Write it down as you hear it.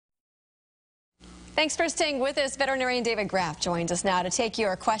Thanks for staying with us. Veterinarian David Graff joins us now to take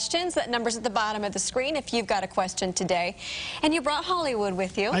your questions. That number's at the bottom of the screen if you've got a question today. And you brought Hollywood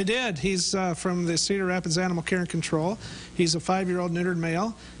with you. I did. He's from the Cedar Rapids Animal Care and Control. He's a 5-year-old neutered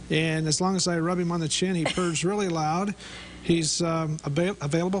male, and as long as I rub him on the chin, he purrs really loud. He's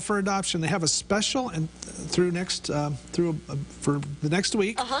available for adoption. They have a special and for the next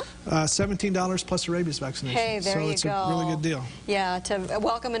week, $17 plus a rabies vaccination. Hey, there you go. So it's a really good deal. Yeah, to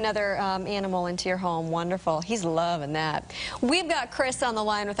welcome another animal into your home. Wonderful. He's loving that. We've got Chris on the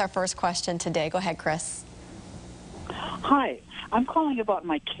line with our first question today. Go ahead, Chris. Hi. I'm calling about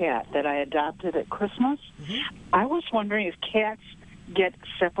my cat that I adopted at Christmas. I was wondering if cats get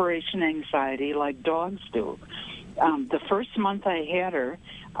separation anxiety like dogs do. The first month I had her,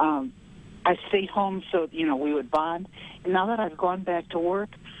 I stayed home so, we would bond. And now that I've gone back to work,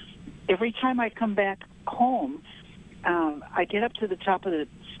 every time I come back home, I get up to the top of the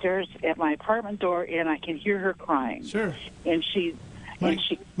stairs at my apartment door and I can hear her crying. Sure. And she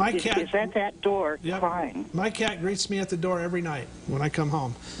cat is at that door crying. My cat greets me at the door every night when I come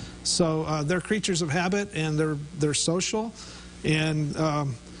home. So they're creatures of habit, and they're social, and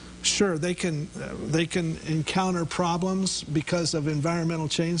sure, they can encounter problems because of environmental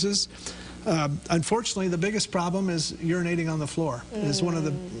changes. Unfortunately, the biggest problem is urinating on the floor. Is one of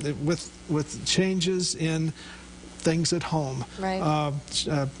the with changes in things at home. Right.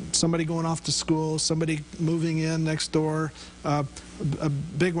 Somebody going off to school, somebody moving in next door. A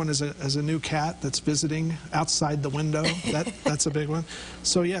big one is a new cat that's visiting outside the window. That's a big one.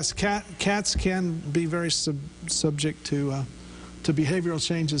 So yes, cats can be very subject to behavioral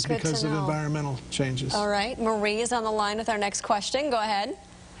changes because of environmental changes. All right, Marie is on the line with our next question. Go ahead.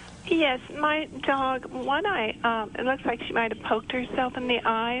 Yes, my dog, one eye, it looks like she might have poked herself in the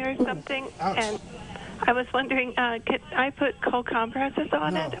eye or something. Ouch. And I was wondering, could I put cold compresses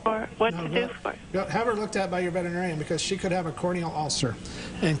on it, or what to do for it? Have her looked at by your veterinarian, because she could have a corneal ulcer.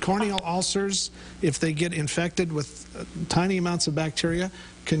 And corneal ulcers, if they get infected with tiny amounts of bacteria,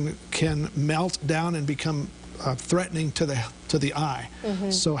 can melt down and become threatening to the eye.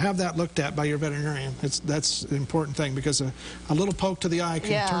 So have that looked at by your veterinarian. That's the important thing, because a little poke to the eye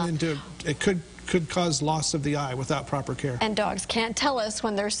can turn into, it could cause loss of the eye without proper care. And dogs can't tell us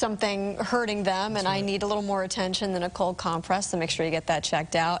when there's something hurting them, and I need a little more attention than a cold compress, so make sure you get that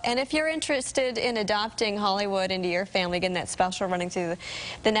checked out. And if you're interested in adopting Hollywood into your family, getting that special running through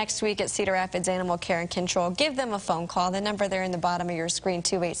the next week at Cedar Rapids Animal Care and Control, give them a phone call. The number there in the bottom of your screen,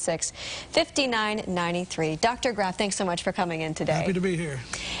 286-5993. Dr. Graff, thanks so much for coming in today. Happy to be here.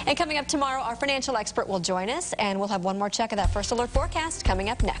 And coming up tomorrow, our financial expert will join us, and we'll have one more check of that first alert forecast coming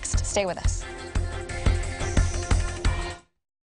up next. Stay with us.